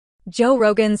Joe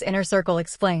Rogan's Inner Circle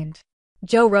explained.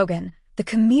 Joe Rogan, the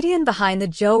comedian behind the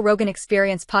Joe Rogan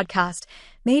Experience podcast,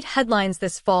 made headlines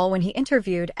this fall when he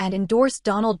interviewed and endorsed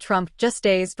Donald Trump just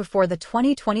days before the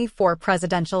 2024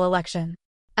 presidential election.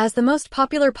 As the most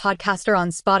popular podcaster on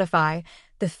Spotify,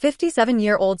 the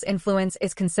 57-year-old's influence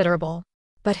is considerable.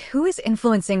 But who is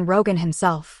influencing Rogan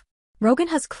himself? Rogan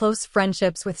has close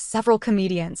friendships with several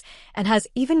comedians and has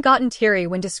even gotten teary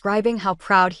when describing how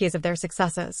proud he is of their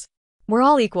successes. "We're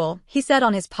all equal," he said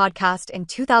on his podcast in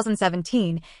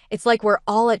 2017. "It's like we're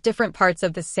all at different parts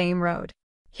of the same road."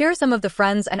 Here are some of the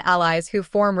friends and allies who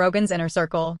form Rogan's inner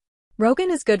circle. Rogan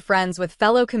is good friends with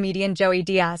fellow comedian Joey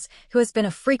Diaz, who has been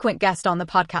a frequent guest on the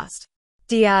podcast.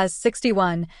 Diaz,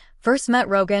 61, first met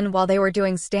Rogan while they were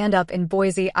doing stand-up in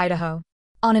Boise, Idaho.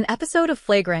 On an episode of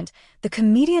Flagrant, the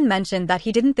comedian mentioned that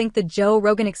he didn't think the Joe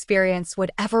Rogan Experience would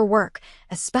ever work,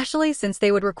 especially since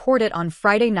they would record it on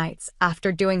Friday nights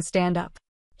after doing stand-up.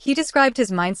 He described his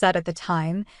mindset at the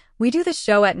time: "We do the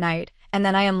show at night, and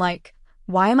then I am like,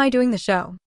 why am I doing the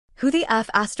show? Who the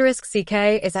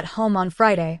F***CK is at home on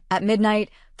Friday, at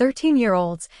midnight,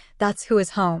 13-year-olds, that's who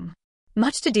is home."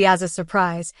 Much to Diaz's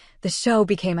surprise, the show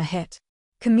became a hit.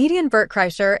 Comedian Bert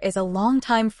Kreischer is a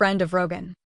longtime friend of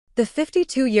Rogan. The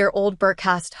 52-year-old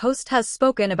Bertcast host has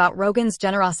spoken about Rogan's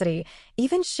generosity,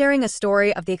 even sharing a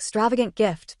story of the extravagant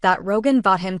gift that Rogan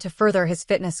bought him to further his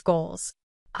fitness goals.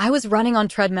 "I was running on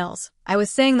treadmills. I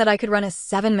was saying that I could run a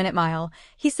 7-minute mile,"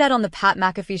 he said on the Pat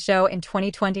McAfee show in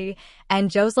 2020, and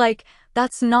Joe's like,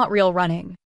 "That's not real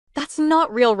running. That's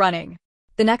not real running."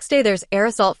 The next day there's air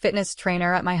assault fitness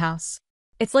trainer at my house.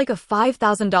 It's like a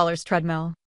 $5,000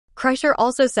 treadmill. Kreischer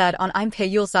also said on I'm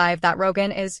Payulsive that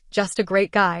Rogan is just a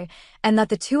great guy, and that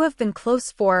the two have been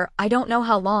close for, I don't know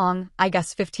how long, I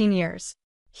guess 15 years.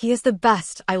 "He is the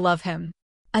best, I love him."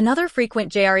 Another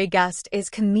frequent JRE guest is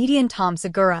comedian Tom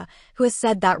Segura, who has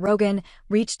said that Rogan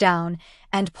reached down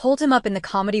and pulled him up in the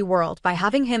comedy world by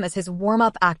having him as his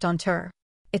warm-up act on tour.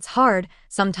 "It's hard,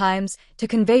 sometimes, to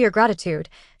convey your gratitude,"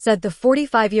 said the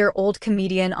 45-year-old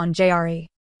comedian on JRE.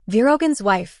 Rogan's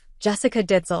wife, Jessica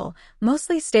Ditzel,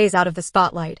 mostly stays out of the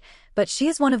spotlight, but she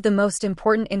is one of the most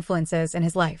important influences in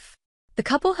his life. The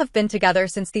couple have been together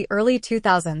since the early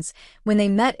 2000s, when they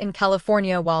met in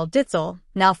California while Ditzel,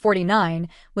 now 49,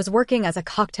 was working as a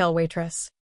cocktail waitress.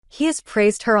 He has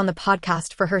praised her on the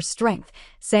podcast for her strength,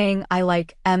 saying, "I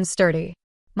like sturdy.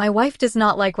 My wife does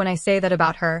not like when I say that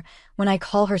about her, when I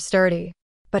call her sturdy.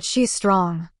 But she's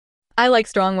strong. I like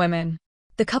strong women."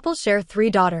 The couple share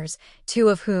 3 daughters, 2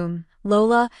 of whom,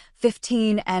 Lola,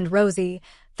 15, and Rosie,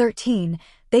 13,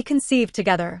 they conceived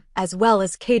together, as well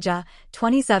as Kaja,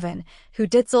 27, who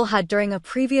Ditzel had during a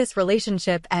previous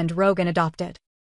relationship and Rogan adopted.